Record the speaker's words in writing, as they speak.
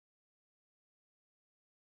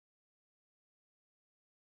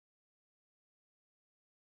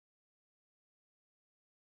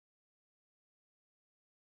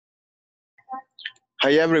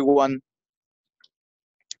Hi everyone.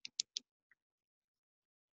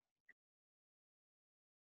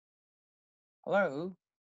 Hello.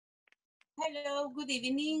 Hello, good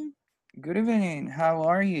evening. Good evening. How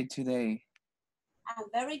are you today? I'm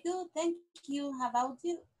very good, thank you. How about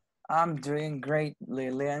you? I'm doing great,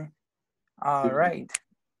 Lillian. All right.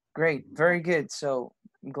 Great. Very good. So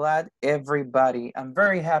glad everybody. I'm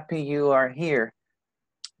very happy you are here.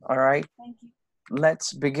 All right. Thank you.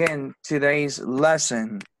 Let's begin today's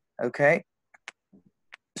lesson. Okay.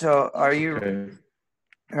 So are Okay. you Okay.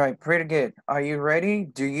 all right? Pretty good. Are you ready?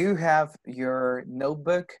 Do you have your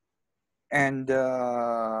notebook and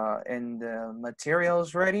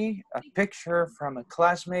materials ready? A picture from a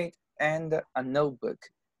classmate and a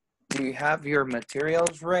notebook. Do you have your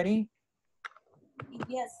materials ready?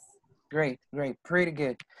 Yes. Great, great, pretty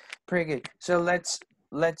good, pretty good. So let's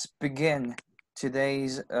begin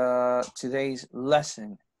today's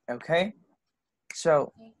lesson. Okay.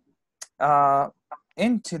 So Okay.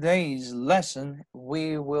 in today's lesson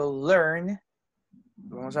we will learn.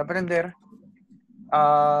 Vamos a aprender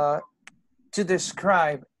to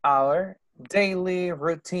describe our daily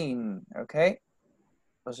routine. Okay.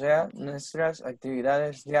 O sea, nuestras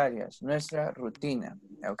actividades diarias, nuestra rutina.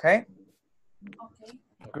 Okay. Okay.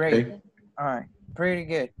 Great. Okay. All right. Pretty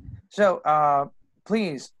good. So,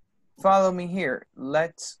 please follow me here.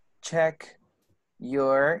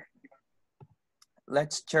 Your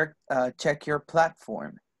let's check your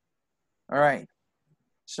platform. All right.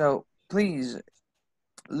 So please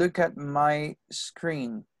look at my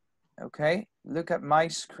screen. Okay. Look at my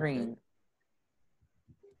screen.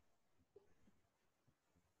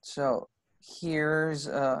 So here's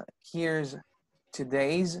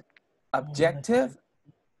today's objective,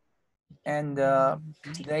 and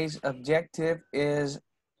today's objective is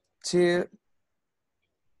to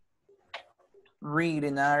read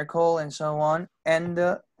an article and so on. And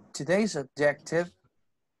today's objective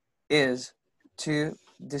is to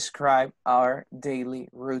describe our daily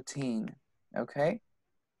routine. Okay?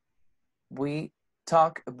 We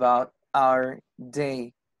talk about our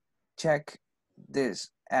day. Check this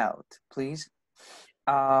out, please.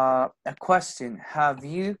 A question. Have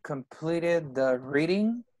you completed the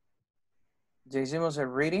reading? ¿Ya hicimos el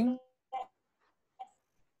reading?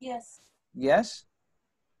 Yes. Yes?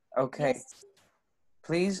 Okay. Yes.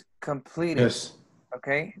 Please complete it. Yes.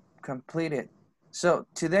 Okay, complete it. So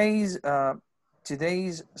today's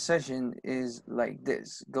session is like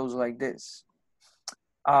this, goes like this.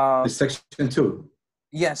 It's section 2.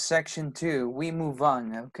 Yes, section 2. We move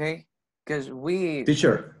on, okay? Because we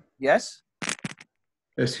Teacher, yes.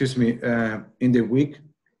 excuse me. In the week,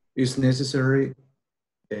 it's necessary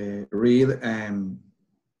read and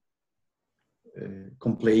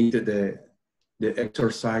complete the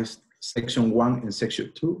exercise section 1 and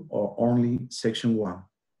section 2, or only section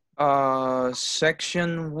 1.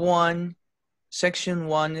 Section 1. Section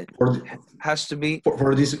 1 For, the, has to be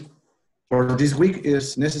for this week,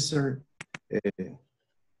 is necessary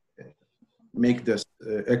make this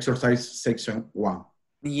exercise section 1.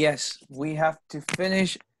 yes. We have to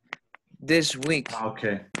finish this week.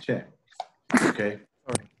 Okay. Check. Okay.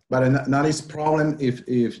 But not is problem if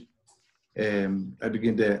I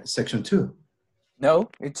begin the section 2. No,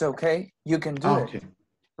 it's okay. You can do Okay. it.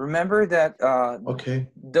 Remember that Okay.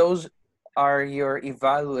 those are your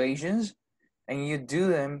evaluations, and you do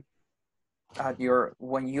them at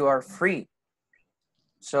when you are free.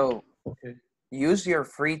 So Okay. use your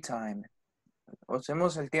free time.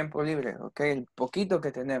 Usemos el tiempo libre, ok, el poquito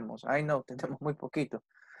que tenemos. I know, tenemos muy poquito,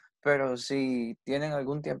 pero si tienen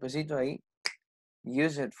algún tiempecito ahí,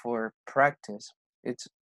 use it for practice. It's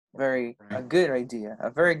a good idea, a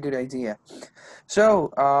very good idea.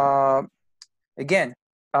 So again,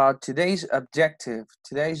 today's objective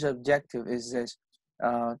is this.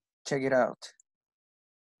 Check it out.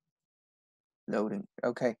 Loading.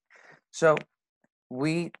 Okay, so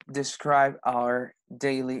we describe our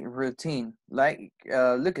daily routine. Like,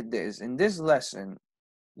 look at this. In this lesson,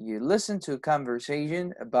 you listen to a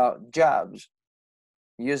conversation about jobs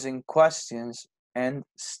using questions and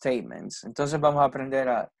statements. Entonces vamos a aprender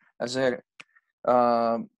a hacer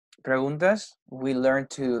preguntas. We learn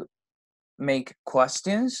to make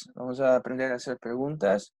questions. Vamos a aprender a hacer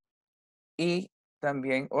preguntas. Y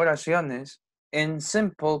también oraciones en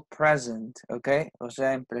simple present, ¿ok? O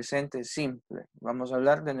sea, en presente simple. Vamos a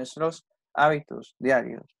hablar de nuestros hábitos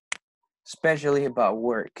diarios, especially about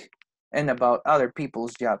work and about other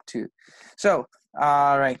people's job too. So,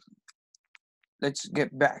 all right, let's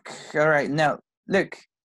get back. All right, now, look,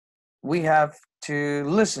 we have to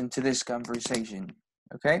listen to this conversation,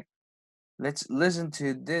 okay? Let's listen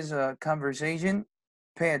to this conversation.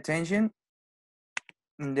 Pay attention.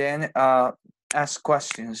 and then ask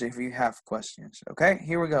questions if you have questions. Okay,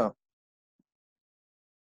 here we go.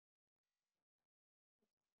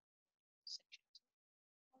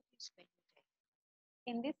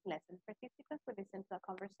 In this lesson, participants will listen to a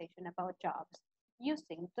conversation about jobs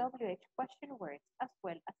using WH question words as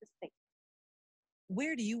well as a statement.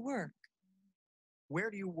 Where do you work? Where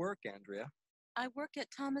do you work, Andrea? I work at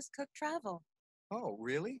Thomas Cook Travel. Oh,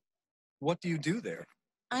 really? What do you do there?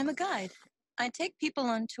 I'm a guide. I take people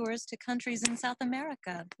on tours to countries in South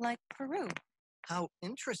America, like Peru. How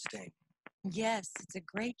interesting. Yes, it's a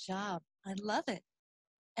great job. I love it.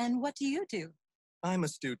 And what do you do? I'm a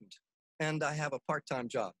student, and I have a part-time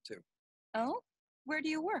job, too. Oh, where do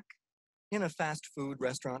you work? In a fast food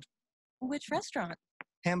restaurant. Which restaurant?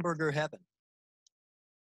 Hamburger Heaven.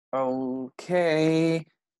 Okay.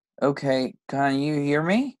 Okay, can you hear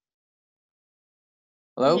me?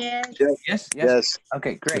 Hello? Yes. Yes, yes. Yes.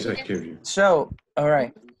 Okay, great. Yes, I hear you. So, all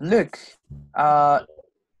right, look,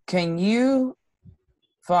 can you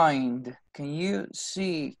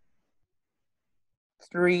see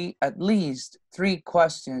at least three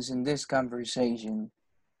questions in this conversation?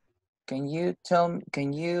 Can you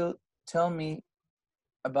tell me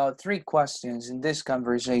about three questions in this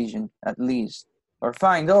conversation at least, or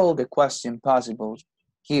find all the question possible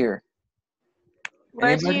here?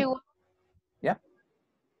 Where do Anybody? you Yeah.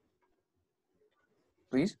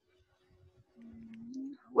 Please.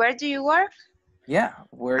 Where do you work? Yeah.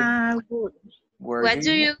 Where What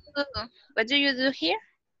do you do here?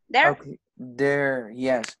 There? Okay, there,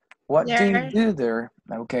 yes. What do you do there?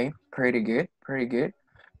 Okay, pretty good, pretty good.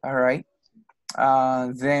 All right.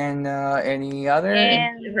 Then any other?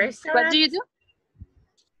 And what do you do?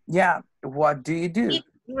 Yeah, what do you do?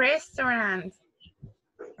 Restaurant.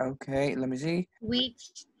 Okay, let me see.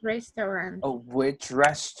 Which restaurant? Oh, which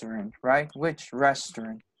restaurant, right? Which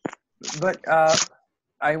restaurant? But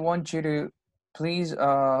I want you to please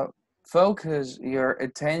focus your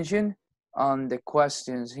attention on the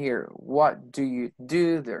questions here. What do you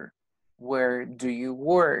do there? Where do you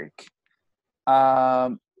work?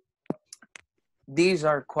 These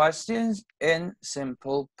are questions in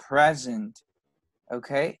simple present.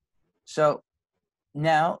 Okay, so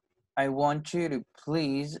now I want you to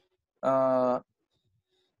please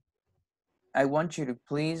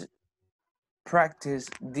practice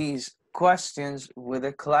these questions with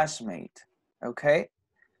a classmate. Okay,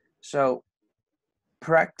 so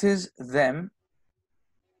practice them,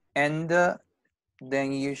 and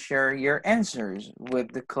then you share your answers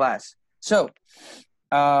with the class. So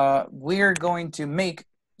we're going to make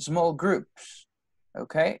small groups.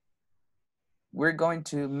 Okay, we're going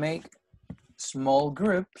to make small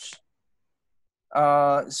groups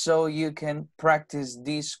so you can practice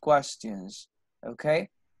these questions. Okay,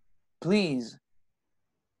 please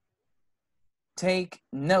take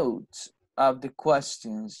notes of the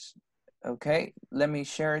questions. Okay, let me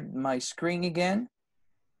share my screen again.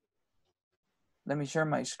 Let me share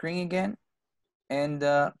my screen again, and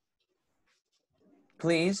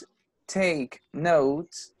please take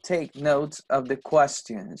notes of the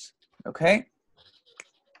questions. Okay,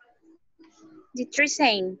 The tree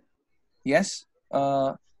saying. yes,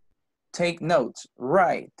 take notes,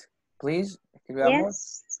 write, please.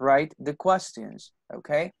 Yes. Write the questions.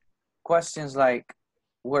 Okay, questions like,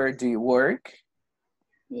 where do you work?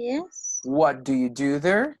 Yes. What do you do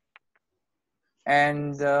there?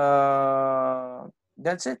 And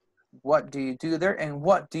that's it. What do you do there, and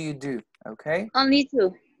what do you do? Okay, Only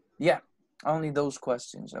two. yeah, only those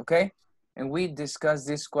questions. Okay, and we discuss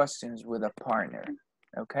these questions with a partner.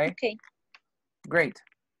 Okay, Okay. great.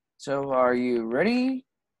 So are you ready?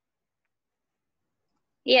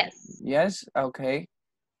 Yes. Yes. Okay,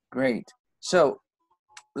 great. So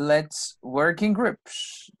let's work in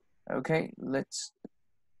groups. Okay, let's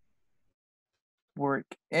work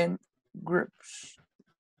in groups.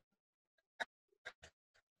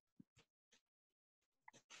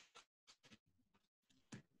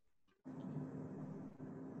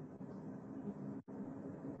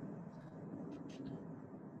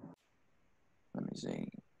 Let me see,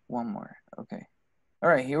 one more. Okay, all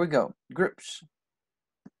right, here we go. Groups.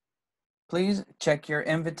 Please check your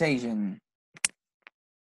invitation.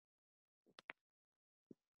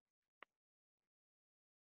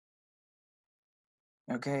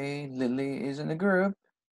 Okay, Lily is in the group.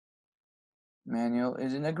 Manuel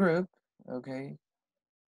is in a group. Okay.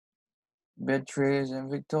 Beatrice and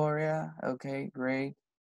Victoria. Okay, great.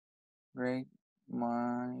 Great.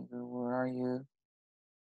 Monica, where are you?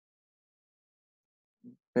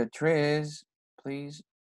 Beatrice, please,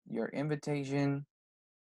 your invitation.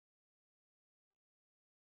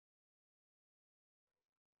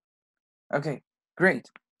 Okay, Great.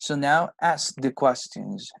 So now ask the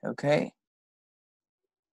questions, okay?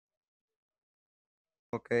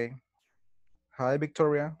 Okay. Hi,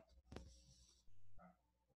 Victoria.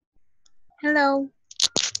 Hello.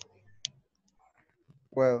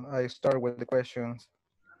 Well, I start with the questions.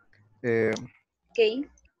 Um, Okay.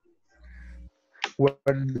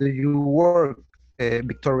 where do you work,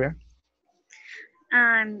 Victoria?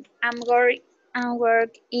 I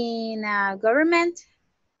work in government.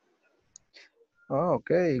 Oh,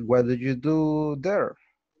 okay. What do you do there?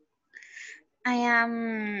 I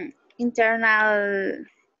am internal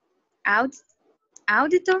aud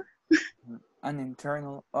auditor. An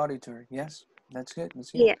internal auditor. Yes, that's good.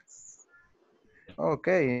 That's good. Yes.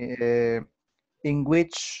 Okay. In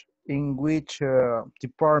which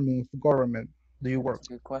department of government do you work?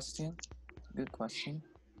 Good question. Good question.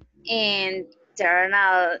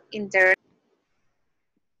 Internal.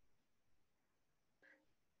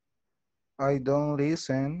 I don't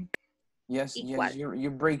listen. Yes, Equal. you're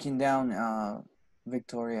breaking down,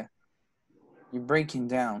 Victoria. You're breaking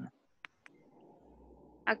down.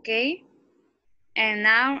 Okay. And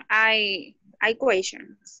now I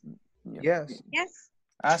questions. Yep. Yes. Yes.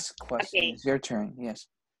 Ask Okay. questions. Your turn. Yes.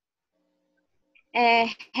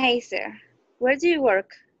 Hey sir, where do you work?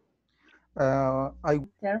 I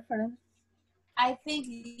Reference. I think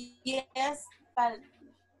yes, but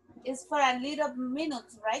it's for a little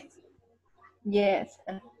minutes, right? Yes.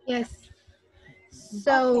 Yes.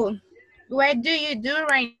 So, what do you do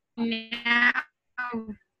right now?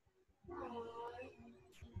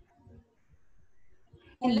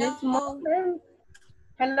 In this Hello. moment,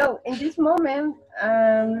 hello. In this moment,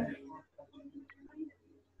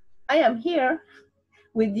 I am here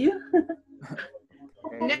with you.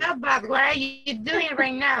 Okay. No, but what are you doing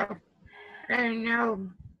right now? I don't know.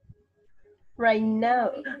 Right now,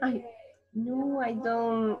 I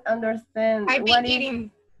don't understand. I've been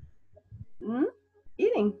eating.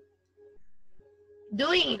 Eating.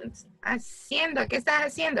 Doing. Haciendo. ¿Qué estás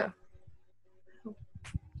haciendo?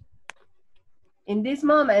 In this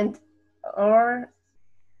moment, or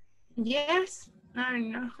yes, I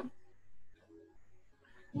don't know.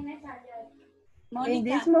 Monica. In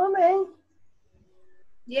this moment,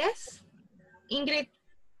 yes, Ingrid.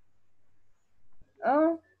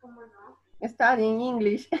 Oh, studying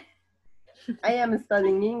English. I am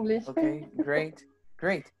studying English. Okay. Great.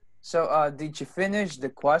 Great. So, did you finish the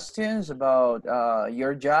questions about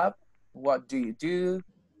your job? What do you do?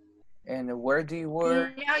 And where do you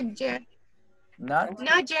work? Not yet. Not?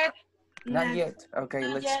 Not yet. Not yet. Okay,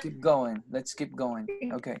 Not let's yet. keep going. Let's keep going.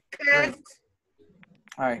 Okay, Because, great.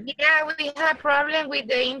 All right. yeah, we have problem with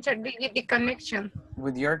the connection.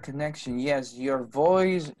 With your connection, yes, your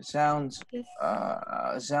voice sounds Yes.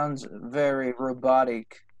 sounds very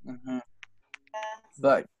robotic.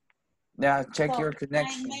 But now check So, your can I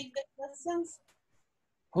connection. make the questions?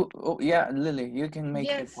 Oh, yeah, Lily, you can make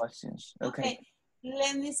the Yes. questions. Okay. Okay.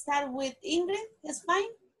 Let me start with Ingrid. It's fine.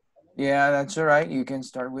 Yeah, that's all right. You can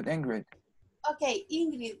start with Ingrid. Okay,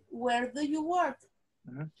 Ingrid, where do you work?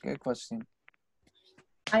 Good question.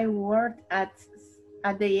 I work at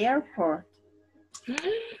the airport.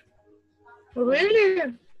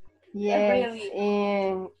 Really? Yes, Really?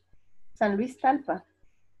 in San Luis Talpa.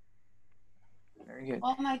 Very good.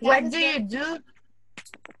 Oh my God. What do you do?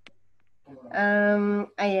 I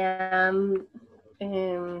am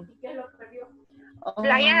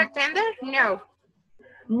flyer attendant? No.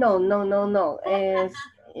 No. Es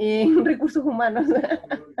en recursos humanos.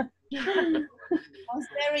 It's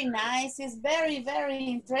very nice. It's very, very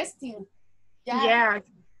interesting. Yeah. And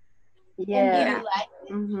do Yeah. you like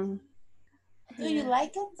it? Mm-hmm. Do you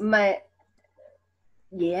like it?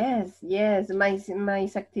 Yes. My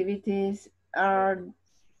activities are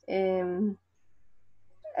a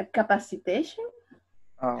capacitation.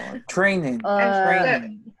 Training.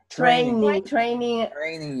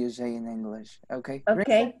 Training, you say in English. Okay.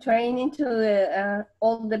 Okay, training to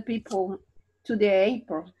all the people to the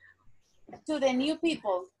airport. To the new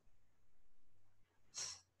people.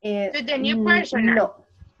 To the new personnel?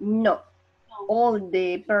 No. All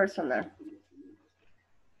the personnel.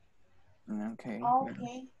 Okay.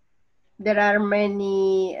 Okay. There are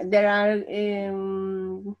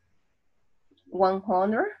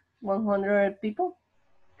 100 people.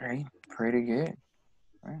 Great. Pretty good.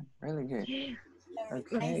 Right. Really good.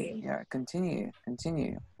 Okay. Yeah. Continue.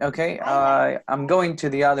 Okay. I'm going to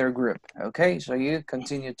the other group. Okay. So you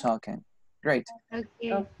continue talking. Great.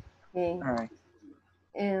 Okay. All right.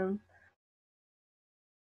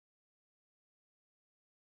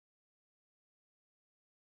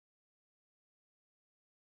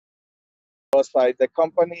 Was by the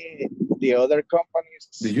company, the other companies.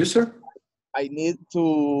 The user? I need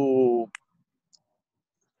to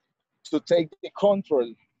take the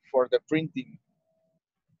control for the printing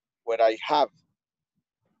where I have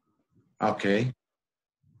Okay.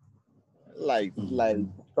 like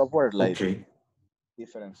Mhm. software, like Okay.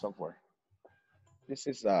 different software. This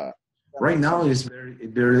is an Right now example. it's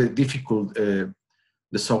very difficult.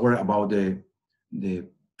 The software about the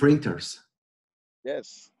printers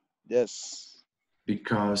Yes, yes.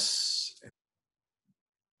 because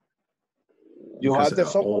You have the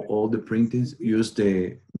software all the printings use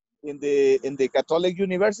the in the Catholic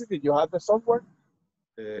University. You have the software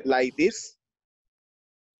like this.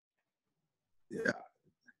 yeah,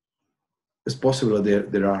 it's possible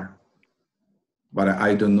there are, but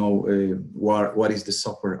I don't know what is the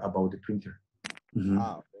software about the printer. Mhm.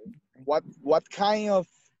 Okay. What kind of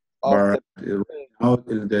But the right now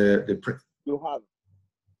you have?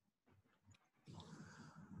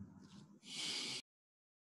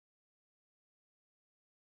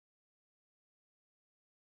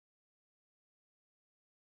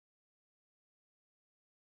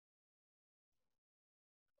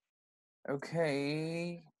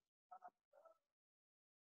 Okay.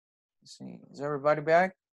 Let's see. Is everybody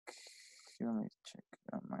back? Let me check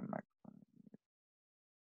my microphone.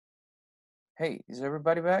 Hey, is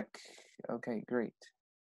everybody back? Okay, great.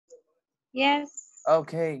 Yes.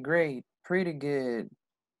 Okay, great. Pretty good.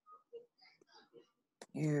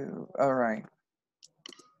 All right.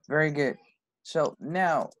 Very good. So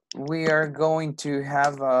now we are going to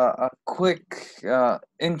have a quick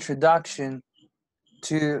introduction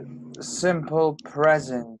to simple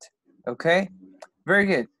present. Okay, very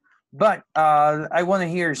good. But I want to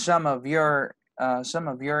hear some of your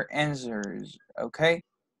answers. Okay.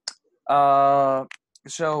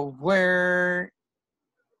 So where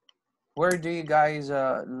do you guys?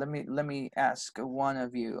 Let me ask one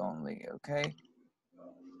of you only. Okay.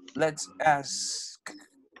 Let's ask.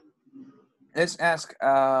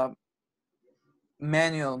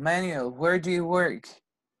 Manuel, where do you work?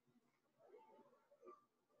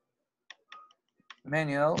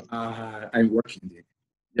 Manuel? I'm working there.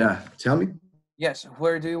 Yeah, tell me. Yes,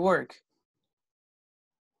 where do you work?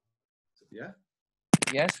 Yeah,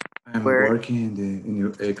 Yes. I'm Where? working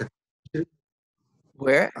in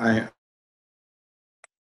Where? I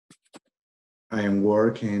am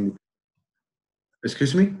working.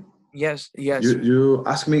 Excuse me. Yes, yes. You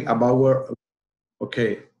ask me about where?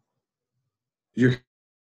 Okay. You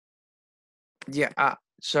Yeah,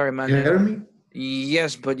 sorry, Manuel. hear me?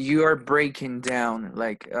 Yes, but you are breaking down.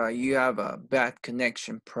 Like you have a bad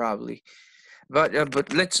connection, probably. But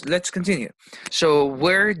let's continue. So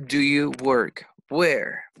where do you work?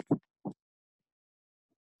 Where?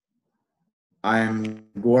 I'm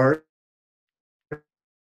work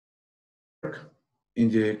in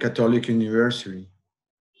the Catholic University.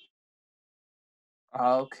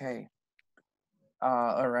 Okay.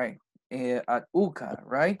 All right. At UCA,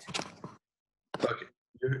 right? Okay.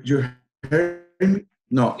 You hear me?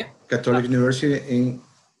 No, Yeah. Catholic University in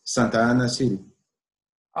Santa Ana City.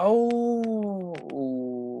 Oh,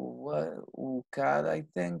 what UCAD, I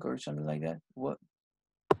think, or something like that. What?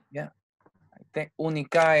 Yeah, I think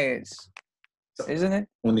Unicaes, isn't it?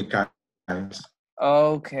 Unicais.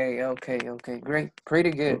 Okay, great,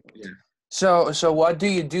 pretty good. Yeah. So what do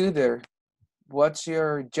you do there? What's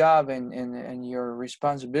your job and your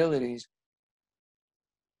responsibilities?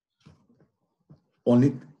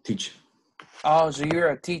 Only teach. Oh, so you're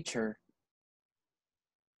a teacher.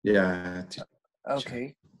 Yeah.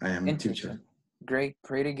 Okay, I am a teacher. interesting. Great,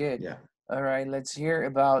 pretty good. Yeah. All right, let's hear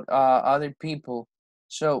about other people.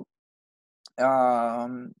 So,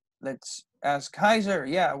 let's ask Heiser.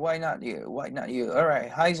 Yeah, why not you? Why not you? All right,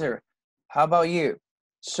 Heiser, how about you?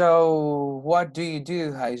 So, what do you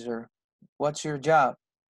do, Heiser? What's your job?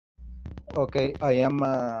 Okay, I am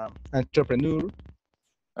an entrepreneur.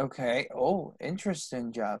 Okay. Oh,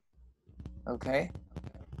 interesting job. Okay.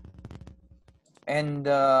 And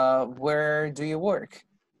where do you work?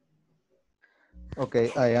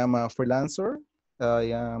 Okay, I am a freelancer.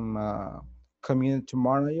 I am a community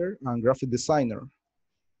manager and graphic designer.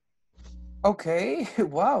 Okay.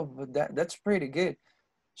 Wow, but that's pretty good.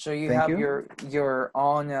 So you Thank have you. your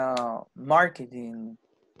own marketing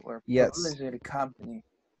or Yes. publicity company.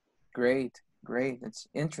 Great, great. That's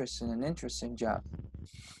interesting, an interesting job.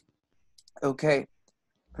 Okay,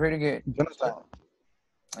 pretty good. Jonathan,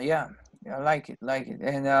 Yeah, I like it, like it.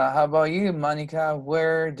 And how about you, Monica?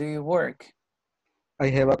 Where do you work? I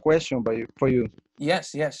have a question for you.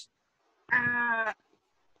 Yes, yes. Uh,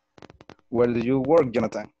 Where do you work,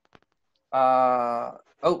 Jonathan?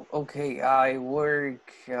 Oh, okay. I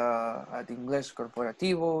work at Ingles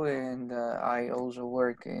Corporativo, and I also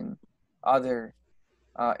work in other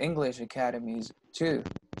English academies too.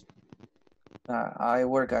 I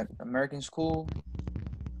work at American school.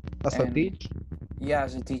 As a teacher? Yeah,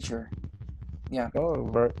 as a teacher. Yeah. Oh,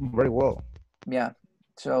 very, very well. Yeah.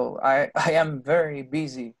 So I am very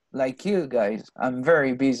busy like you guys. I'm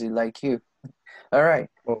very busy like you. All right.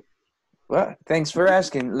 Oh. Well, thanks for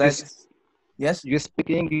asking. Let's. Yes. You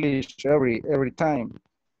speak English every time,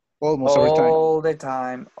 almost every time. All the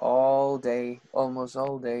time, all day, almost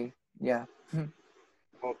all day. Yeah.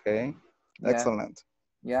 Okay. Yeah. Excellent.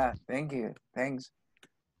 Yeah. Thank you. Thanks.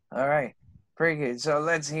 All right. Pretty good. So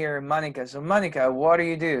let's hear Monica. So Monica, what do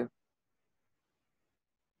you do?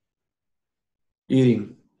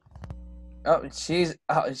 Eating. Oh, she is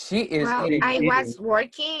Well, eating. I was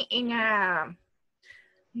working in a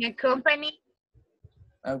company.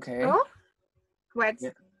 Okay. Oh, what?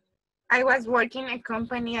 Yeah. I was working in a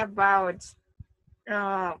company about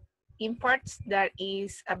imports, that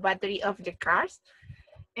is a battery of the cars.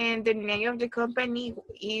 And the name of the company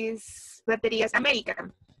is Baterías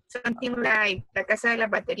América. Something like La Casa de las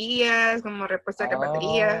Baterías, como repuesto de las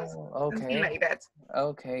baterías, something Okay. like that.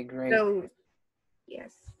 Okay, great. So,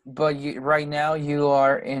 yes. But right now you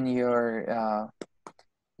are in your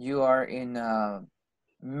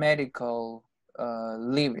medical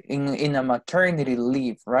leave, in a maternity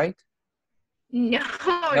leave, right? No,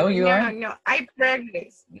 No, you aren't? no. I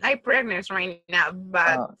pregnant right now,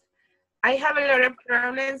 but I have a lot of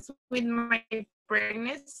problems with my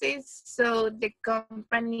pregnancy, so the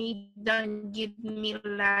company don't give me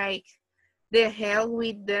like the help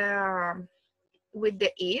with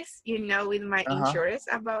the ease, with my insurance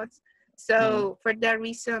about. So for that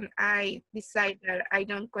reason, I decide that I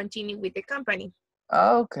don't continue with the company.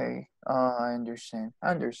 Okay. I understand.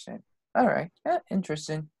 All right. Yeah,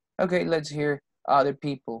 interesting. Okay, let's hear other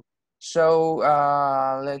people. So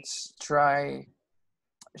let's try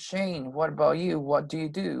Shane. What about you? What do you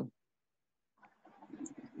do?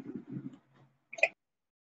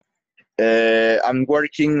 I'm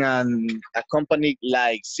working on a company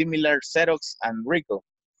like similar Xerox and Rico.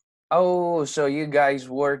 Oh, so you guys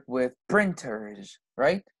work with printers,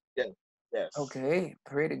 right? Yeah. Yes. Okay,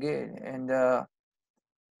 pretty good.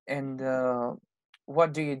 And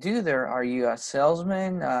what do you do there? Are you a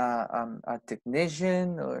salesman, a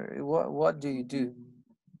technician, or what do you do?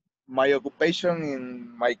 My occupation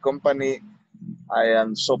in my company, I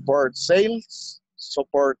am support sales,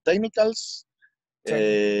 support technicals.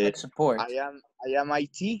 Tech support. I am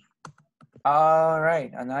IT. All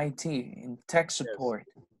right, an IT in tech support.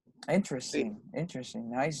 Yes.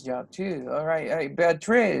 Interesting. Nice job too. All right, hey,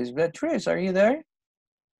 Beatriz, are you there?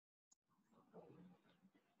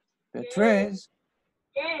 Beatriz.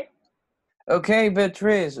 Yes. Okay,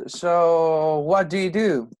 Beatriz. So what do you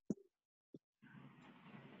do?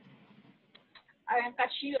 I am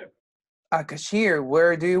cashier. A cashier.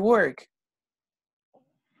 Where do you work?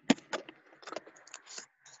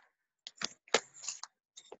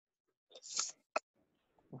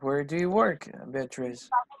 Where do you work, Beatriz?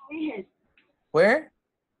 Where?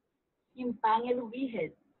 In Pan El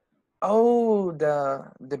Ubiges. Oh,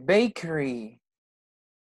 the bakery.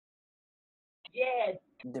 Yes.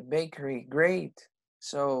 The bakery. Great.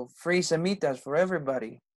 So free semitas for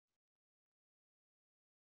everybody.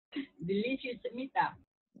 Delicious semita.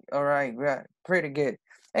 All right, yeah, pretty good.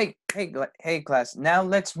 Hey, class. Now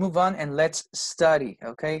let's move on and let's study.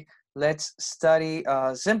 Okay, let's study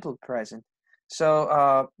simple present.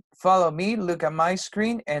 So follow me. Look at my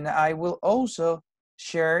screen, and I will also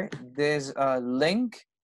share this link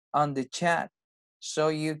on the chat, so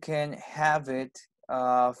you can have it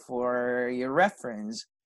for your reference.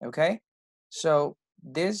 Okay, so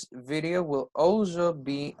this video will also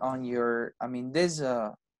be on your.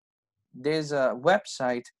 This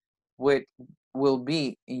website will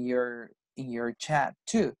be in your chat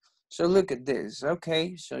too. So look at this.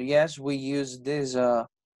 Okay, so yes, we use this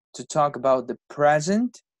to talk about the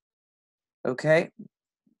present. Okay,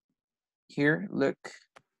 here, look,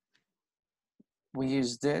 we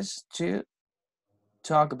use this to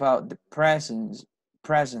talk about the present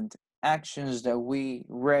actions that we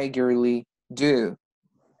regularly do,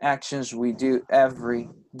 actions we do every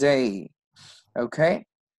day. Okay,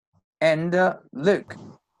 and look,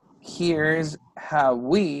 here's how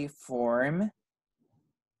we form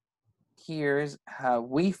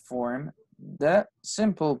the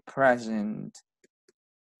simple present.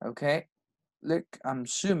 Okay, look, I'm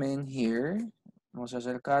zooming here. Vamos a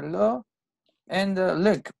acercarlo. And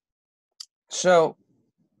look, so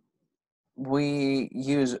we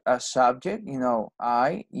use a subject,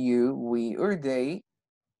 I, you, we, or they.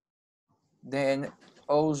 Then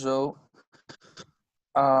also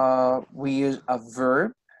we use a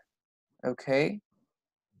verb, okay?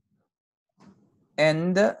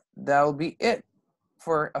 And that will be it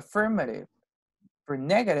for affirmative. For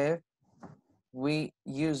negative, we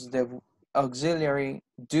use the auxiliary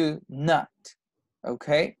do not,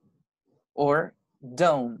 okay? Or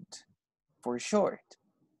don't, for short.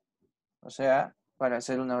 O sea, para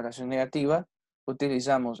hacer una oración negativa,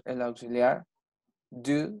 utilizamos el auxiliar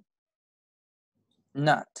do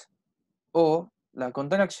not. O la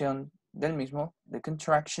contracción del mismo, the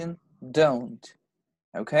contraction don't.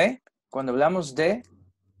 ¿Ok? Cuando hablamos de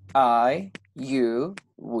I, you,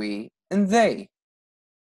 we, and they.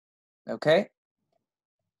 ¿Ok?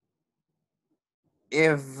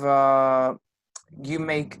 If you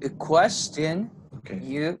make a question,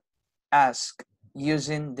 you ask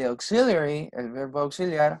using the auxiliary, el verbo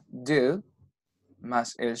auxiliar, do,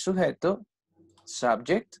 más el sujeto,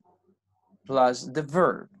 subject, plus the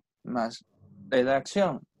verb, más la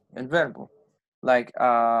acción, el verbo. Like,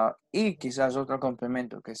 y quizás otro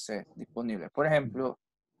complemento que esté disponible. Por ejemplo,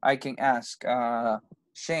 I can ask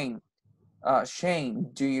Shane,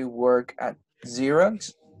 Shane, do you work at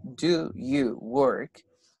Xerox? Do you work?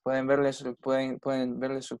 Pueden ver la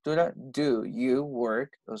estructura. Do you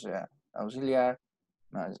work? O sea, auxiliar,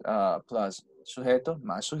 más plus sujeto,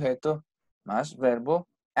 más verbo,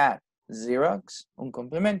 at Xerox, un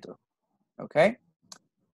complemento. Okay?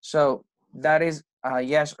 So that is a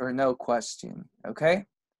yes or no question. Okay?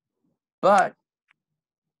 But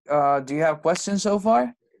do you have questions so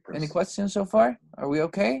far? Any questions so far? Are we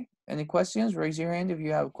okay? Any questions? Raise your hand if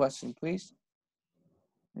you have a question, please.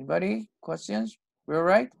 Anybody? Questions? We're all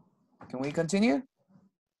right? Can we continue?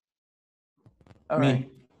 All right.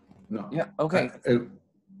 No. Yeah, okay.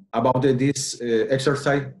 About this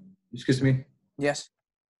exercise, excuse me. Yes.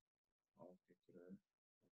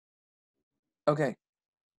 Okay.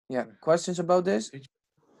 Yeah, questions about this?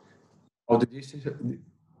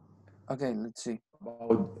 Okay, let's see.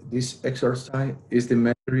 About this exercise is the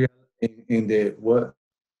material in the web.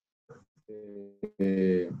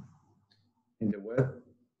 In the web.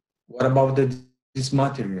 What about this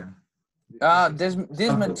material? This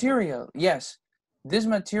material, yes. This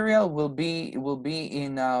material will be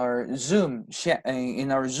in our Zoom chat,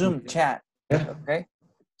 okay?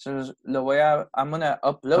 So I'm gonna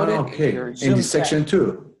upload it in your Zoom in the section chat.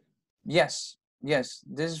 2. Yes,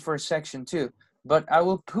 this is for section 2. But I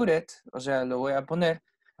will put it, o sea, lo voy a poner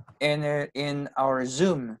in our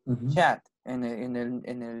Zoom chat, en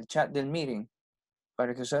el chat del meeting,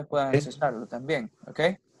 para que ustedes puedan accesarlo también,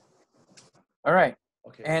 okay? All right.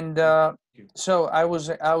 Okay. And so I was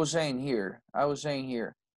saying here,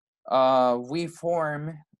 we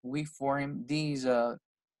form these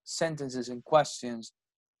sentences and questions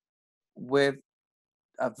with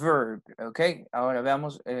a verb, okay? Ahora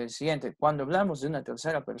veamos el siguiente. Cuando hablamos de una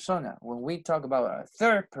tercera persona, when we talk about a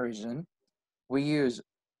third person, we use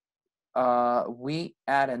we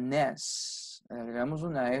add an S, agregamos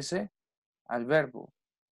una S al verbo,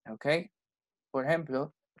 okay? Por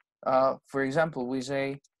ejemplo, for example, we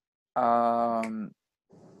say, what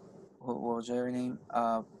was her name?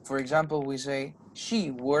 For example, we say,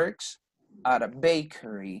 she works at a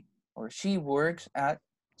bakery, or she works at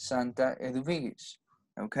Santa Edviges,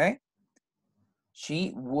 okay?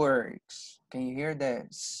 She works. Can you hear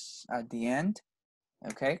this at the end?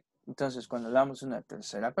 Okay. Entonces, cuando hablamos una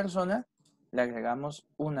tercera persona, le agregamos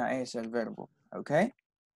una S al verbo, okay?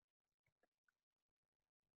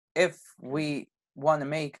 If we want to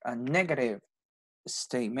make a negative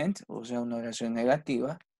statement, o sea, una oración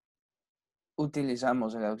negativa,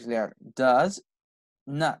 utilizamos el auxiliar does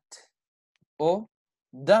not o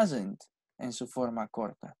doesn't en su forma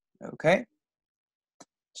corta, okay?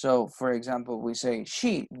 So, for example, we say,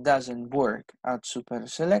 she doesn't work at Super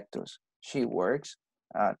Selectos. She works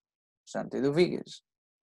at Santa Eduviges,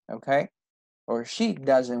 okay? Or she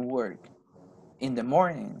doesn't work in the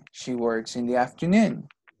morning. She works in the afternoon,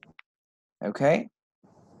 okay?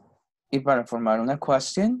 Y para formar una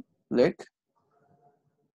question, look,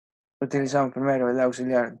 utilizamos primero el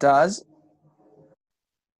auxiliar does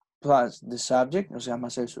plus the subject, o sea,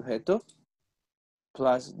 más el sujeto,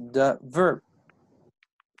 plus the verb.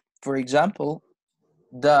 For example,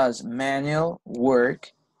 does Manuel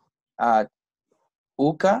work at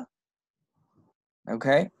UCA?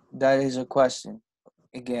 Okay, that is a question.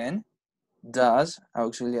 Again, does,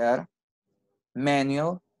 auxiliar,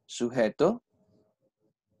 Manuel, sujeto,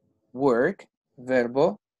 work,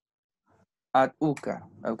 verbo, at UCA.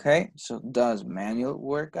 Okay, so does Manuel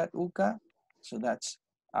work at UCA? So that's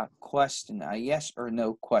a question, a yes or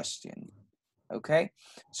no question. Okay,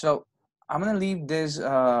 so I'm gonna leave this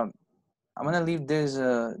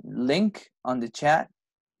link on the chat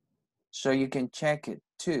so you can check it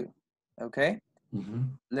too. Okay.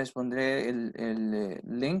 Les pondré el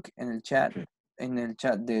link en el chat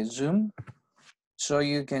de Zoom, so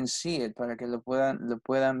you can see it, para que lo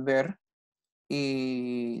puedan ver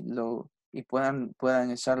y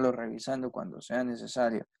puedan estarlo revisando cuando sea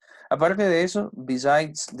necesario. Aparte de eso,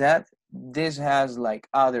 besides that, this has like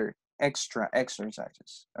other extra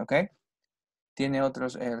exercises, okay? Tiene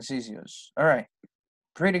otros ejercicios. All right,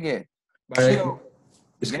 pretty good. So,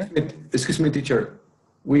 excuse me, teacher.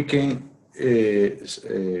 We can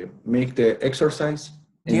make the exercise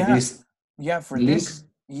in this for link. this,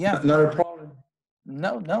 yeah. Not a problem.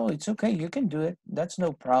 No, it's okay. You can do it. That's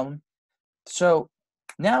no problem. So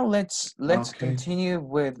now let's continue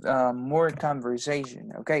with more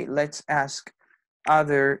conversation. Okay, let's ask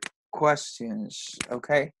other questions.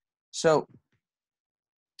 Okay, so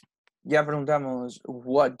ya preguntamos,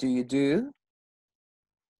 what do you do?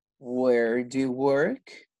 Where do you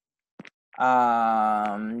work?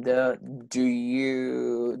 Do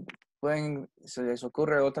you... ¿Se les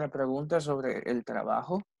ocurre otra pregunta sobre el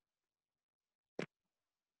trabajo?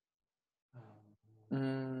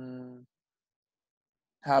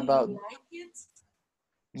 How about... Do you like it?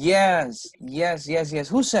 Yes.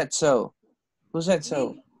 Who said so? Who said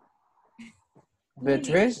so?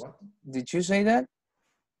 Beatrice? Did you say that?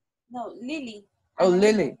 No, Lily. Oh,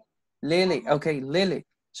 Lily. Lily. Okay, Lily.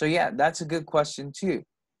 So yeah, that's a good question too.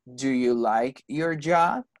 Do you like your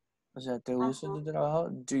job? O sea, ¿te gusta tu trabajo?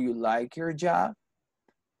 Do you like your job?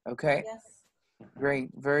 Okay. Yes. Great.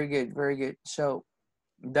 Very good. Very good. So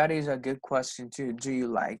that is a good question too. Do you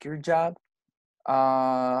like your job?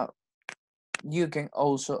 You can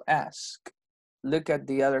also ask. Look at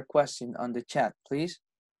the other question on the chat, please.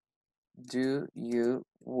 Do you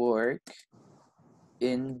work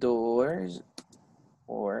indoors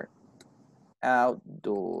or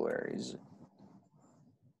outdoors?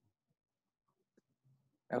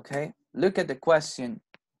 Okay, look at the question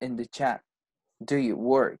in the chat. Do you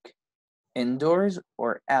work indoors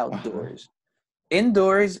or outdoors?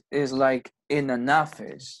 Indoors is like in an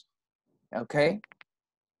office, okay?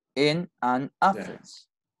 In an office,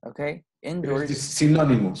 okay? Indoors. It's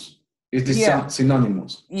synonymous. It is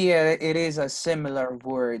synonymous. Yeah, it is a similar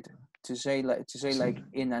word to say like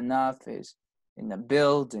in an office, in a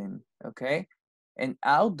building, okay? And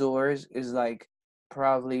outdoors is like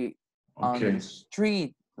probably on the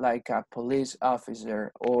street, like a police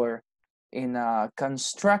officer, or in a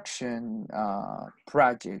construction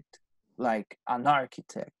project, like an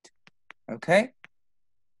architect, okay?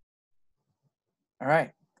 All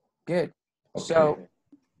right, good. Okay. So,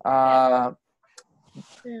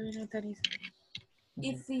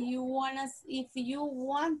 if you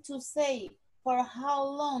want to say for how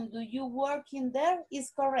long do you work in there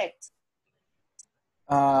is correct.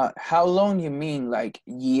 How long you mean, like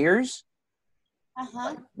years?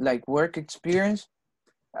 Like work experience?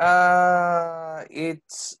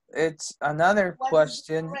 It's another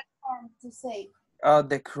question. What is the correct form to say?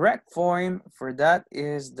 The correct form for that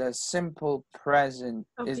is the simple present,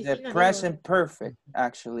 is the present perfect,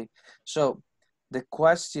 actually. So the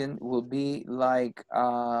question will be like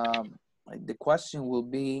the question will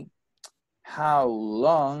be, how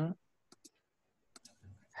long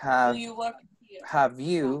have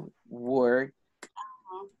you worked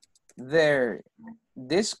there?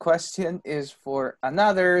 This question is for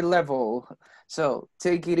another level, so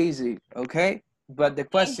take it easy, okay? But the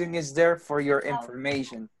question is there for your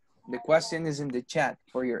information. The question is in the chat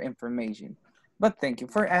for your information. But thank you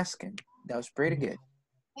for asking. That was pretty good.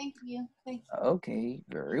 Thank you. Okay,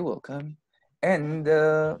 very welcome. And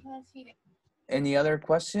any other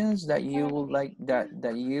questions that you would like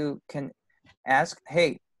that you can ask?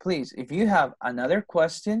 Hey, please, if you have another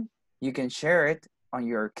question, you can share it on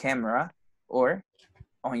your camera or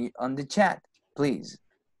on the chat, please.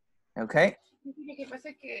 Okay? Lo que pasa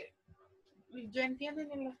es que yo entiendo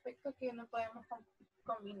en el aspecto que no podemos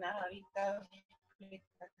combinar ahorita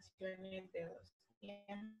explicaciones de dos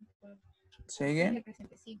tiempos. ¿Sigue? El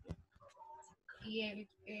presente simple. Y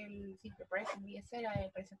el simple present y ese era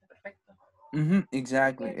el presente perfecto.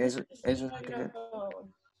 Exactly. Eso es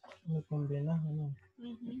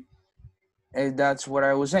that's what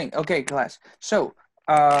I was saying. Okay, class. So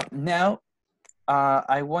now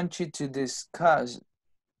I want you to discuss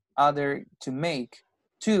to make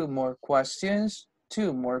two more questions,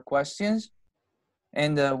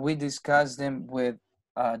 and we discuss them with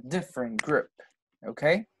a different group,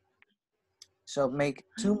 okay? So make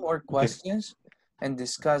two more questions and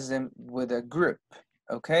discuss them with a group,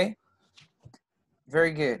 okay?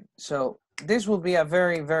 Very good. So this will be a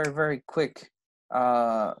very, very, very quick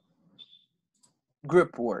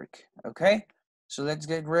group work, okay? So let's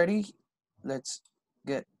get ready. Let's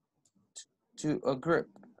get to a group,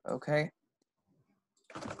 okay?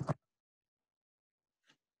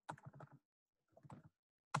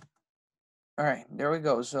 All right, there we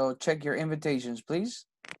go. So check your invitations, please.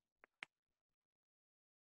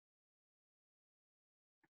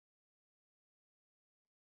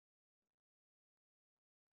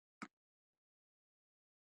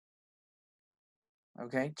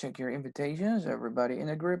 Okay, check your invitations. Everybody in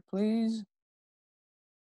a group, please.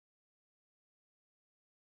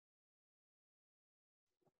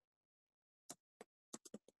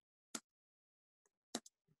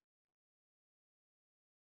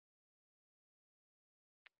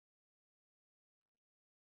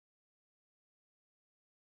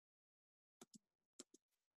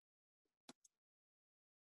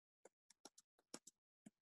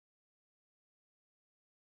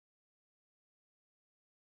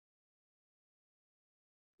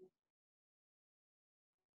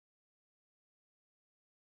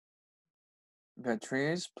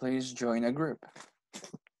 Beatrice, please join a group.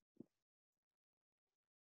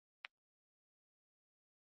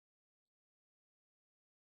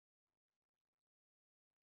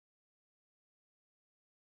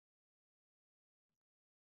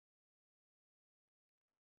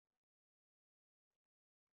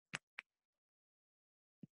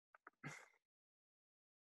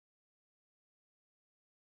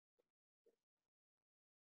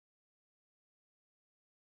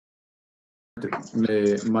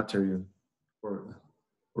 The material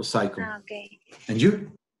or cycle. Okay. And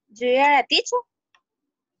you? You are a teacher?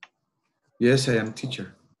 Yes, I am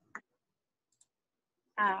teacher.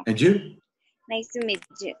 Okay. And you? Nice to meet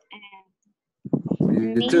you.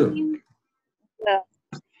 You too. Well,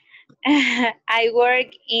 I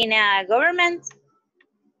work in a government.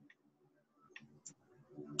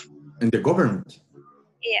 In the government?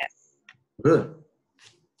 Yes. Good.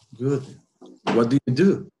 Good. What do you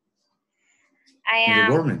do in the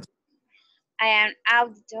government? I am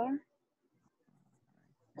auditor.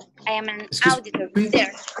 I am an Excuse auditor me?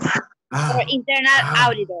 there. Or internal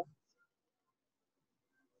auditor.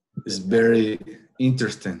 It's very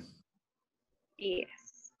interesting.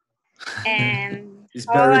 Yes. And It's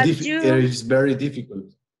how very about you? It's very difficult.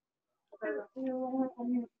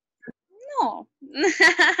 No.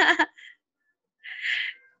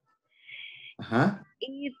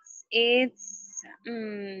 It's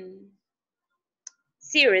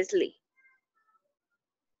seriously.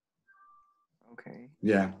 Okay.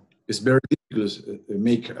 Yeah, it's very difficult to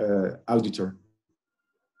make auditor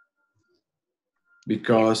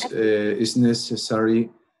because it's necessary.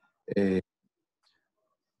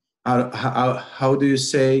 How do you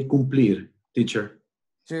say cumplir, teacher?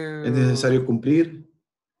 ¿Es necesario cumplir?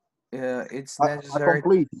 It's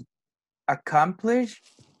necessary. Accomplish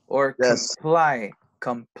or Yes. comply?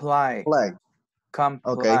 Comply.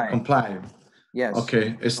 Comply. Okay. Comply. Yes.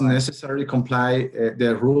 Okay, it's necessary comply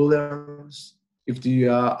the rulers. If the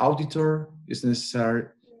auditor is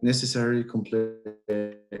necessary comply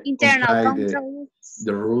Internal comply controls.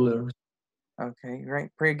 the rulers. Okay, right,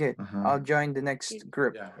 pretty good. I'll join the next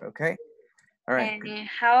group. Okay. All right. And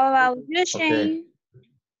how about you, Shane?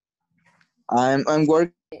 I'm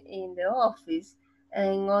working in the office,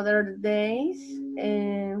 and other days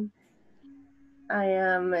I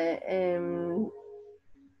am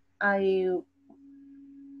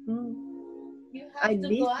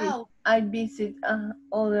I visit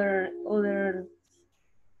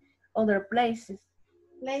other places.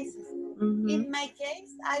 In my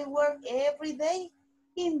case, I work every day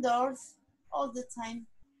indoors all the time.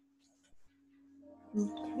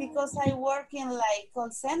 Because I work in like call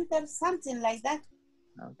center, something like that.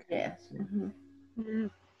 Okay.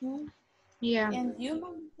 Mm. Yeah. And you,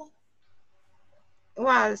 Monica?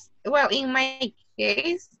 Well, in my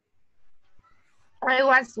case, I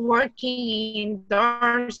was working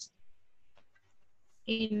indoors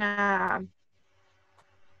in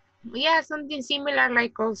something similar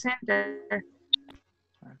like call center.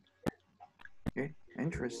 Okay,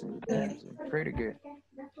 interesting. Interesting. Pretty good.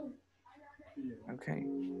 Okay.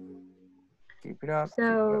 Keep it up. Keep it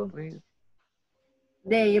up, please.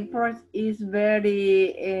 The airport is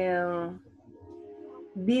very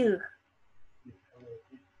big.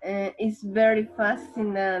 It's very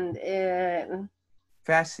fascinating.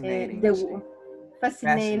 Fascinating.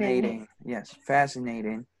 Fascinating. Yes,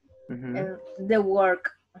 fascinating. The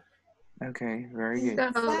work. Okay, very good.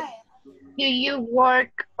 So, do you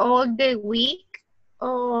work all the week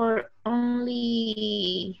or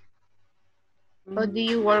only, or do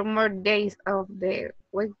you work more days of the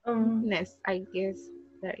weakness, I guess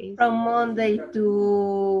there is? From Monday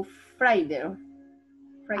to Friday.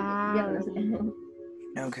 Viernes.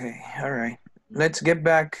 Okay, all right. Let's get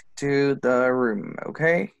back to the room,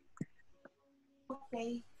 okay?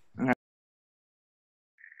 Okay.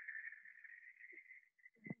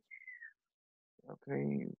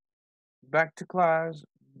 Okay, back to class,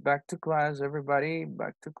 everybody,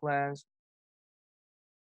 back to class.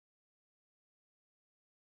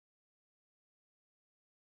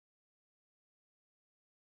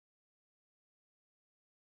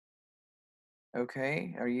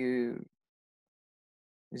 Okay,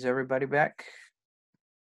 is everybody back?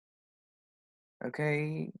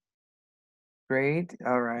 Okay, great,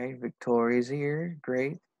 all right, Victoria's here,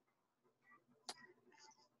 great.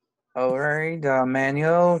 All right,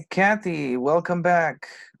 Manuel, Kathy, welcome back.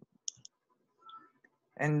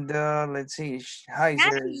 And let's see,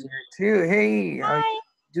 Heiser is here too. Hey, how you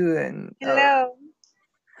doing? Hello.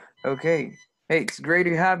 Okay. Hey, it's great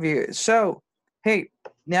to have you. So, hey,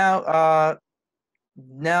 now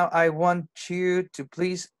I want you to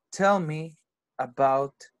please tell me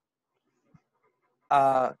about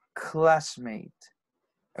a classmate.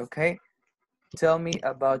 Okay? Tell me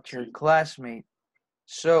about your classmate.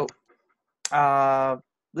 So,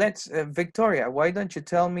 Victoria, why don't you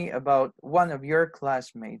tell me about one of your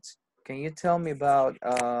classmates? Can you tell me about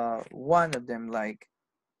one of them, like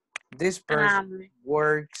this person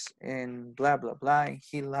works in blah blah blah,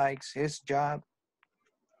 he likes his job?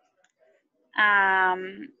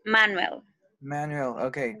 Manuel. Manuel,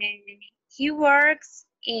 okay. He works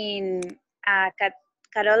in a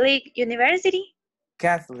Catholic university.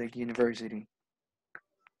 Catholic university.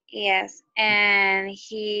 Yes, and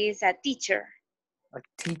he's a teacher. A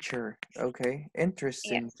teacher, okay.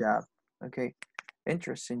 Interesting Yes. job. Okay,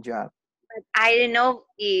 interesting job. But I don't know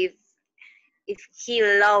if he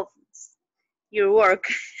loves your work.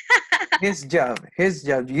 His job.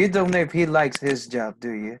 You don't know if he likes his job,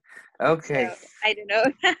 do you? Okay. So I don't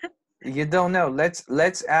know. You don't know.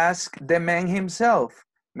 Let's ask the man himself.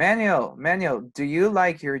 Manuel, do you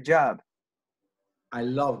like your job? I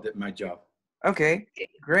love my job. Okay,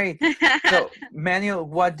 great. So, Manuel,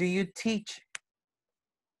 what do you teach?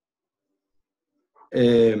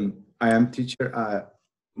 I am teacher.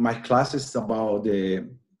 My class is about the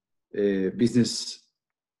business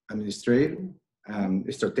administration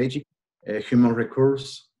and strategic, human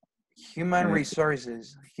resource. Human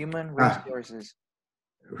resources. Human resources.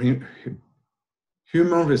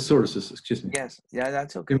 Human resources, excuse me. Yes, yeah,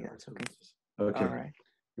 that's okay. That's okay. Okay. All right.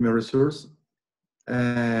 Human resource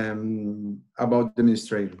about the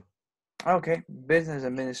administrator. Okay, business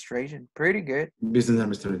administration. Pretty good. Business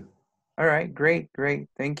administration. All right, great.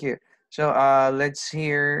 Thank you. So let's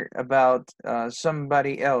hear about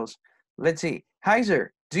somebody else. Let's see.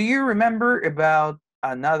 Heiser, do you remember about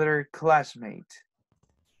another classmate?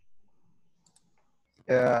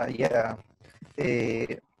 Yeah.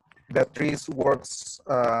 Beatrice works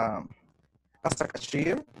as a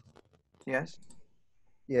cashier. Yes.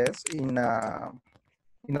 Yes, in a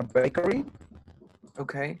bakery.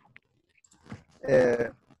 Okay.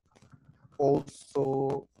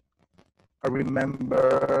 Also, I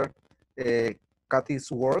remember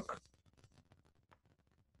Kathy's work.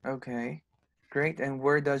 Okay, great. And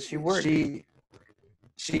where does she work? She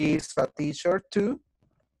is a teacher too.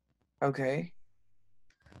 Okay.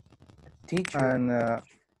 Teacher. And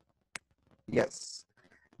yes,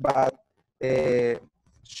 but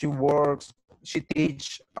she works. She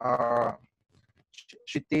teach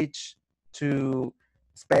to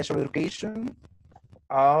special education.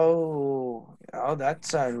 Oh,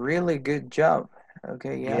 that's a really good job.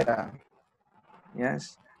 Okay, yeah. Yeah.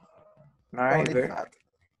 Yes. All right. Only that.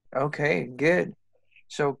 Okay, good.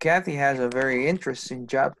 So Kathy has a very interesting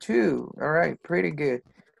job too. All right, pretty good.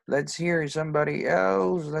 Let's hear somebody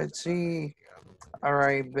else. Let's see. All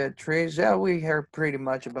right, Beatrice. Yeah, we heard pretty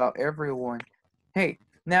much about everyone. Hey,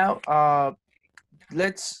 now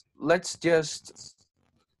let's just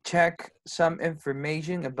check some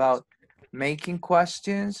information about making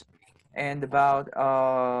questions and about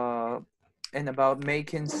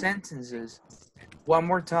making sentences. One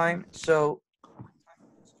more time so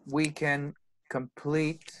we can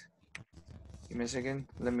complete. Give me a second.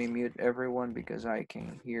 Let me mute everyone because I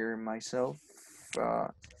can hear myself.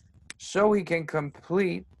 So we can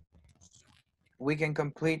complete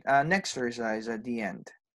an exercise at the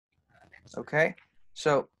end. Okay.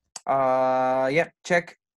 So yeah,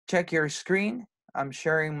 check your screen. I'm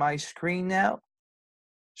sharing my screen now,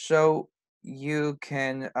 so you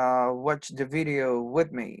can watch the video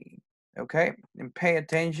with me. Okay, and pay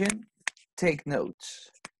attention. Take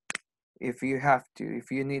notes if you have to.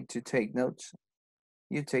 If you need to take notes,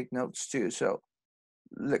 you take notes too. So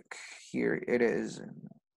look, here it is.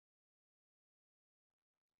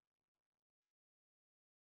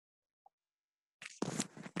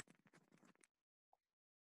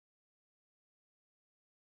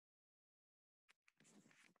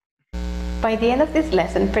 By the end of this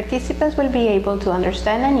lesson, participants will be able to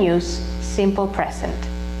understand and use simple present.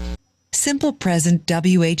 Simple present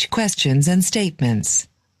WH questions and statements.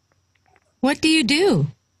 What do you do?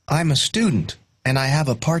 I'm a student, and I have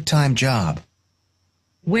a part-time job.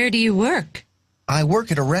 Where do you work? I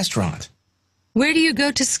work at a restaurant. Where do you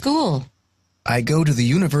go to school? I go to the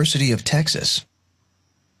University of Texas.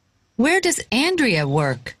 Where does Andrea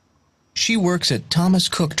work? She works at Thomas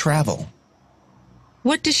Cook Travel.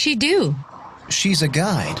 What does she do? She's a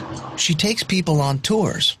guide. She takes people on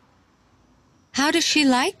tours. How does she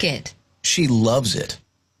like it? She loves it.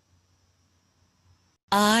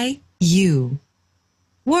 You.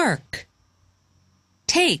 Work.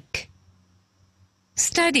 Take.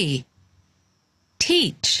 Study.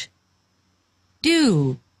 Teach.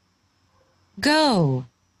 Do. Go.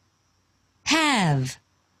 Have.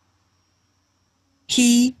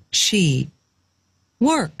 He, she.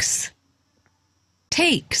 Works.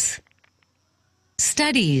 Takes.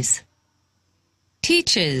 Studies.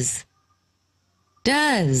 Teaches.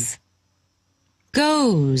 Does.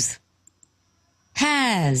 Goes.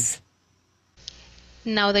 Has.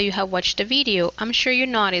 Now that you have watched the video, I'm sure you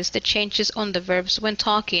noticed the changes on the verbs when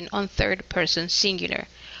talking on third person singular.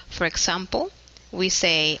 For example, we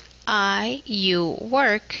say I, you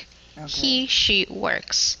work, he, she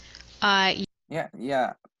works.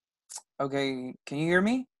 Yeah. Okay, can you hear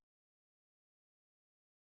me?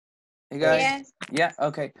 Hey guys? Yes. Yeah,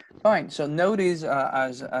 okay, fine. So notice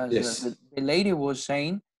as Yes. the lady was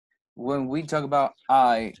saying, when we talk about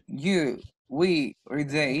I, you, we, or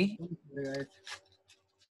they,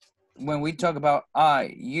 when we talk about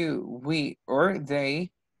I, you, we, or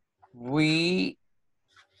they, we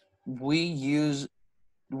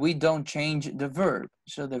don't change the verb.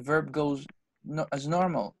 So the verb goes as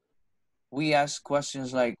normal. We ask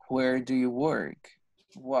questions like, where do you work?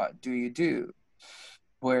 What do you do?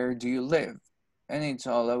 Where do you live? And it's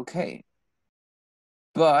all okay.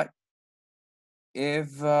 But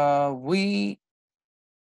if we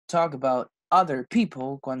talk about other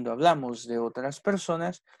people, cuando hablamos de otras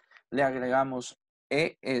personas, le agregamos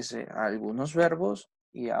ES a algunos verbos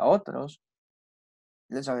y a otros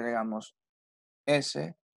les agregamos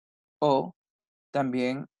S o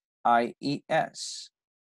también IES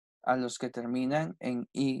a los que terminan en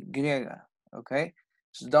Y. Okay?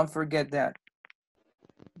 So don't forget that.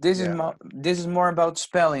 This is more about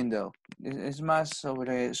spelling though. Es más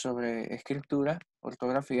sobre escritura,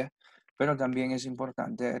 ortografía, pero también es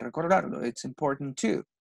importante recordarlo. It's important too.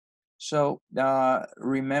 So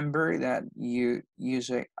remember that you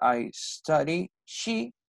say I study,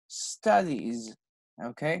 she studies.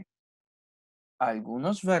 Okay?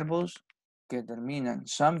 Algunos verbos que terminan,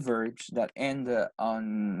 some verbs that end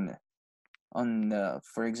on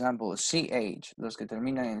for example, CH, los que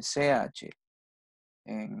terminan en CH,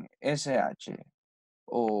 en SH,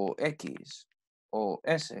 o X, o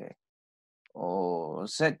S, o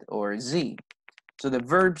Z, or Z. So the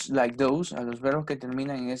verbs like those, a los verbos que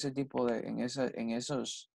terminan en ese tipo de, en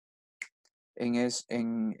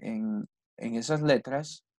esas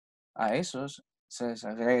letras, a esos se les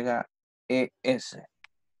agrega ES.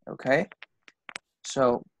 Okay?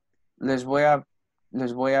 So, les voy a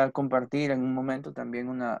compartir en un momento también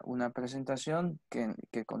una presentación que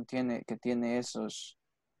tiene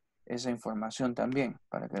esa información también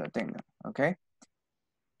para que la tengan, ¿ok?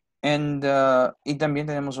 Y también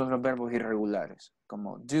tenemos otros verbos irregulares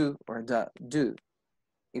como do or do.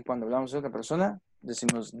 Y cuando hablamos de otra persona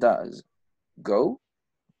decimos does. Go.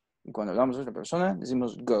 Y cuando hablamos de otra persona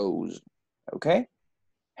decimos goes, ¿ok?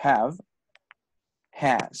 Have,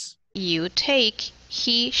 has. You take,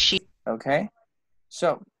 he, she. Okay,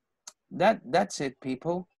 so that's it,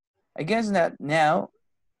 people. I guess that now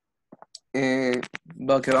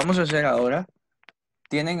lo que vamos a hacer ahora,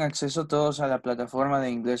 ¿tienen acceso todos a la plataforma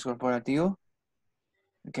de Inglés Corporativo?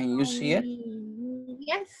 Can you see it?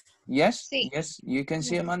 Yes. Yes? Sí. Yes, you can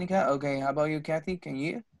see it, Monica? Okay, how about you, Kathy? Can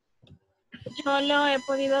you? Yo lo he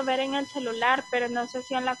podido ver en el celular, pero no sé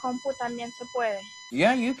si en la compu también se puede.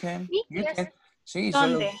 Yeah, you can. You Yes. can. Sí,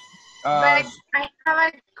 ¿Dónde? But I have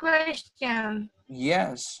a question.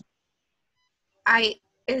 Yes. I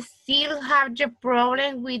still have the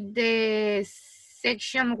problem with the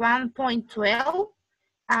section 1.12.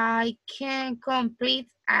 I can complete,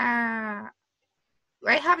 I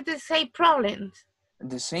have the same problems.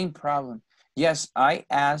 The same problem. Yes, I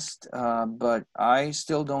asked, but I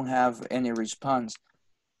still don't have any response.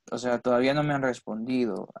 O sea, todavía no me han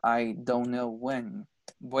respondido. I don't know when.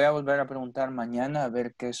 Voy a volver a preguntar mañana a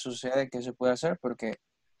ver qué sucede, qué se puede hacer, porque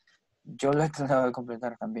yo lo he tratado de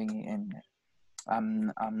completar también y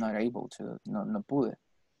I'm not able to. No pude.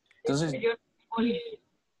 Entonces,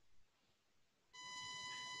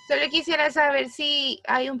 Solo quisiera saber si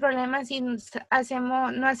hay un problema si no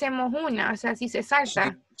hacemos una, o sea, si se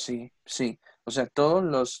salta. Sí. O sea,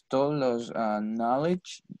 los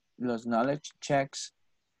knowledge checks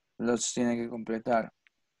los tiene que completar.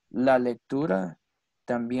 La lectura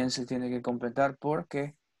también se tiene que completar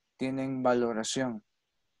porque tienen valoración.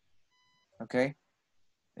 ¿Ok?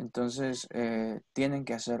 Entonces, tienen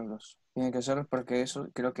que hacerlos. Tienen que hacerlos porque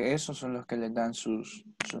creo que esos son los que les dan sus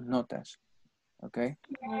notas. ¿Ok?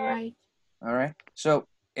 All right. So,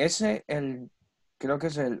 creo que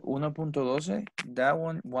es el 1.12. That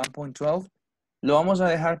one, 1.12. Lo vamos a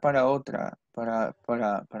dejar para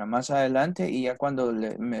para más adelante y ya cuando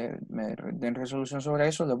me den resolución sobre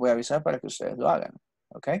eso, les voy a avisar para que ustedes lo hagan.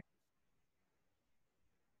 ¿Ok?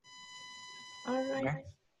 All right.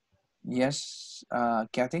 Yes,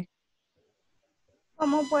 Kathy.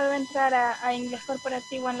 ¿Cómo puedo entrar a Inglés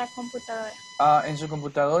Corporativo en la computadora? En su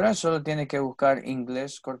computadora solo tiene que buscar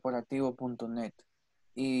inglescorporativo.net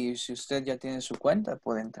y si usted ya tiene su cuenta,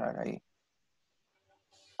 puede entrar ahí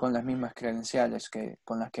con las mismas credenciales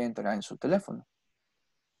con las que entra en su teléfono.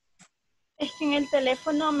 Es que en el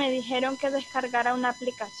teléfono me dijeron que descargara una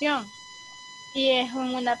aplicación y es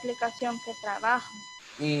una aplicación que trabajo.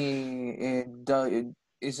 Y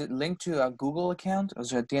 ¿is it linked to a Google account? O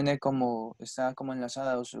sea, está como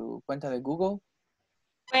enlazada a su cuenta de Google.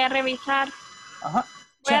 Voy a revisar. Ajá.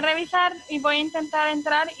 Voy a revisar y voy a intentar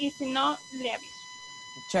entrar y si no, le aviso.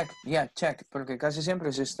 Check, porque casi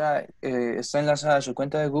siempre si está enlazada a su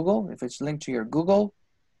cuenta de Google, if it's linked to your Google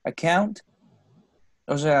account,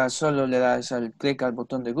 o sea, solo le das clic al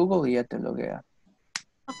botón de Google y ya te loguea.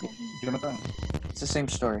 Okay. Jonathan. It's the same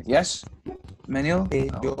story. Yes? Manuel?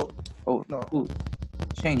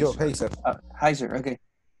 Change. Heiser, okay.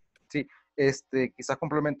 Sí, quizás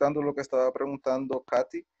complementando lo que estaba preguntando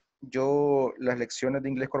Katy, yo las lecciones de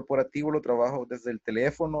inglés corporativo lo trabajo desde el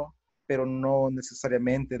teléfono, pero no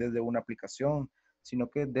necesariamente desde una aplicación, sino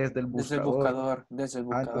que desde el buscador. Desde el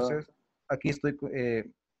buscador. Entonces, aquí estoy,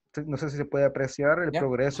 no sé si se puede apreciar el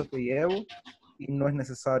progreso que llevo y no es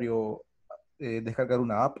necesario descargar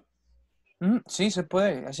una app. Sí, se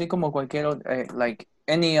puede, así como cualquier like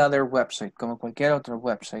any other website, como cualquier otro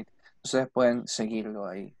website. Ustedes pueden seguirlo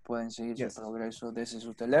ahí, pueden seguir su progreso desde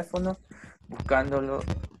su teléfono, buscándolo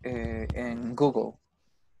en Google,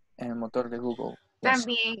 en el motor de Google.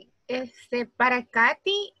 También, para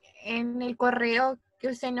Katy, en el correo que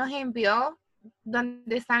usted nos envió,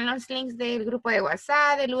 donde están los links del grupo de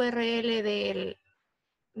WhatsApp, del URL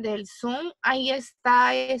del Zoom, ahí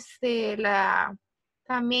está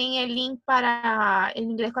también el link para el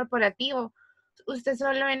inglés corporativo. Usted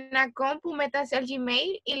solo en la compu métase al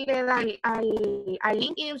Gmail y le da al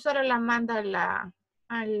link y solo la manda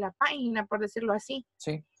a la página, por decirlo así.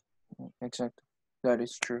 Sí, exacto. That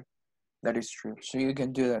is true. So you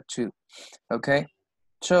can do that too. Okay.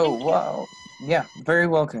 So, wow. Yeah, very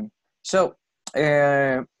welcome. So,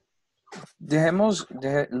 let's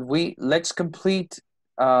complete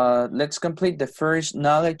the first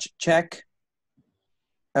knowledge check.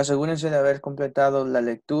 Asegúrense de haber completado la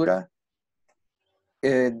lectura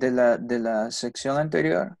de la sección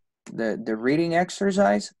anterior, the reading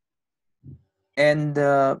exercise, and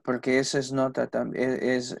porque esa es nota también,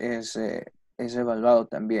 es evaluado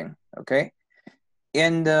también, okay?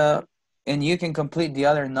 And you can complete the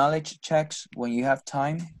other knowledge checks when you have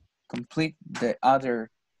time. Complete the other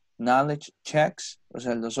knowledge checks, o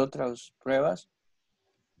sea, las otras pruebas,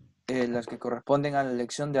 las que corresponden a la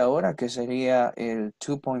lección de ahora, que sería el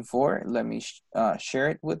 2.4. Let me share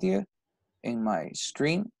it with you in my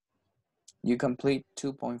screen. You complete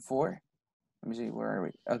 2.4. Let me see, where are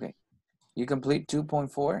we? Okay. You complete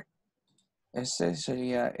 2.4. Este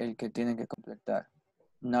sería el que tienen que completar.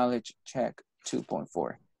 Knowledge check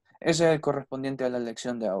 2.4. Ese es el correspondiente a la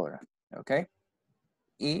lección de ahora. ¿Ok?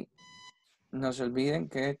 Y no se olviden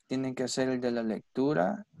que tienen que hacer el de la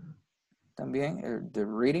lectura. También el de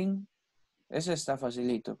reading. Ese está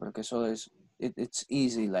facilito porque eso es, it's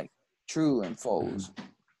easy, like true and false.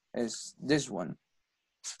 Es this one.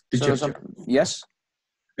 Teacher, yes?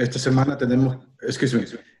 Esta semana tenemos, excuse me,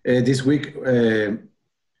 this week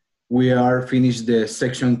we are finished the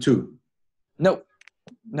section 2. No.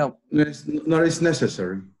 Not is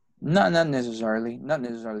necessary. No, not necessarily.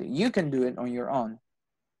 You can do it on your own.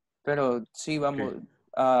 Pero sí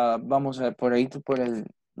vamos a por ahí por el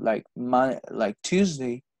like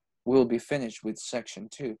Tuesday we'll be finished with section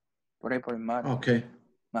 2. Por ahí por el martes. Okay.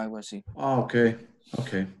 Algo así. Okay.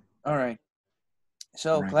 All right.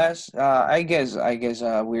 So class, I guess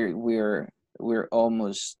we're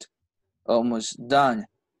almost done.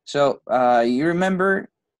 So you remember?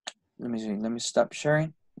 Let me see. Let me stop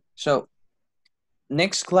sharing. So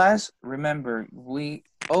next class, remember, we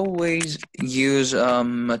always use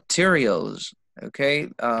materials, okay,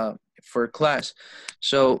 for class.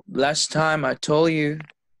 So last time I told you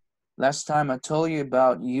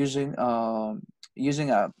about using a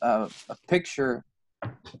picture,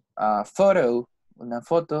 photo, una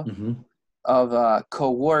foto of a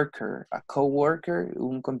coworker,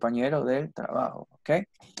 un compañero del trabajo, okay?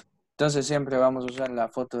 Entonces siempre vamos a usar la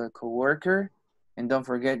foto del coworker, and don't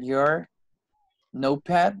forget your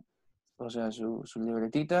notepad, o sea, su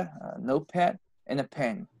libretita, notepad, and a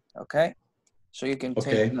pen, okay? So you can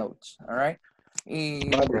take notes, all right?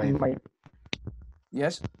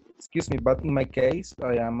 Yes? Excuse me, but in my case,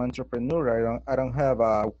 I am entrepreneur. I don't have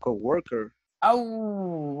a coworker.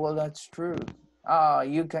 Oh, well, that's true.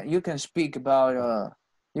 You can speak about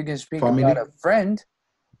Family. about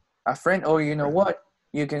a friend, or you know what?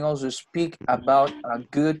 You can also speak about a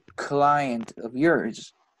good client of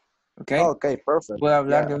yours, okay? Okay, perfect. Puede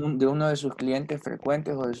hablar Yeah. de uno de sus clientes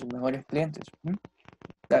frecuentes o de sus mejores clientes.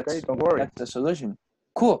 Okay, don't worry. That's the solution.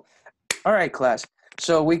 Cool. All right, class.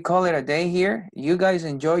 So we call it a day here. You guys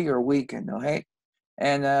enjoy your weekend, okay?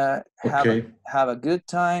 And have a good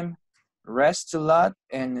time. Rest a lot,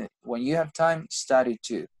 and when you have time, study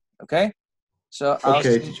too. Okay? So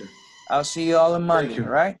I'll see you all on Monday. All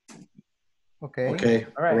right? Okay. Okay.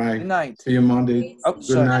 All right. Good night. See you Monday. Oh,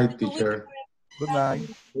 good night, teacher. Good night.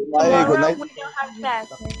 Tomorrow we don't have class.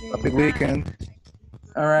 Happy weekend.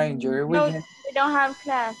 All right. Enjoy your No, weekend. we don't have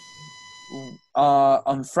class.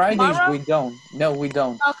 On Fridays Tomorrow? we don't. No, we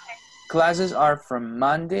don't. Okay. Classes are from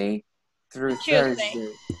Monday through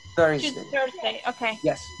Tuesday. Thursday. Okay.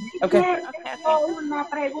 Yes. Okay. Tengo una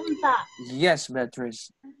pregunta. Yes,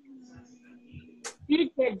 Beatriz.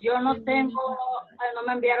 Teacher, yo no tengo, no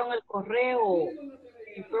me enviaron el correo,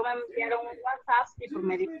 solo me enviaron un WhatsApp y por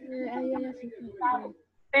medio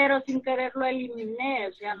pero sin querer lo eliminé,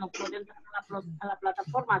 o sea, no puedo entrar a la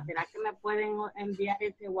plataforma. ¿Será que me pueden enviar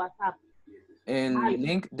ese WhatsApp? El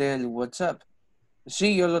link del WhatsApp.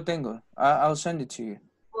 Sí, yo lo tengo. I'll send it to you.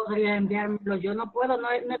 Podría enviármelo. Yo no puedo, no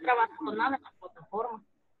he trabajado nada en la plataforma.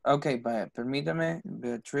 Ok, vaya, permítame,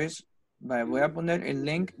 Beatriz. Vaya, voy a poner el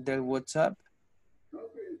link del WhatsApp.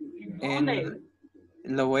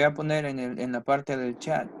 Lo voy a poner en la parte del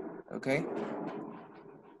chat, ok.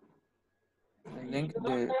 El link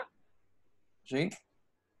de... ¿Sí?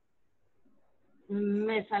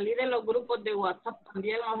 Me salí de los grupos de WhatsApp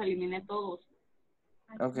también, los eliminé todos.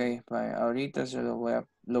 Ok, vaya, ahorita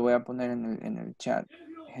lo voy a poner en el chat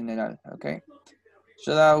general, ok.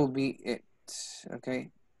 So that will be it,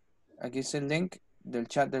 ok. Aquí es el link del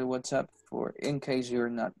chat del WhatsApp for in case you're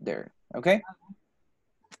not there, ok.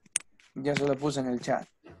 Ya se lo puse en el chat,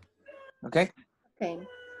 ok. Okay.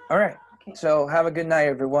 All right. Okay. So have a good night,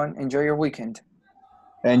 everyone. Enjoy your weekend.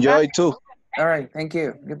 Enjoy too. All right. Thank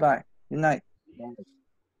you. Goodbye. Good night.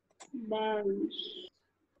 Bye.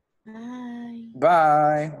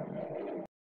 Bye. Bye.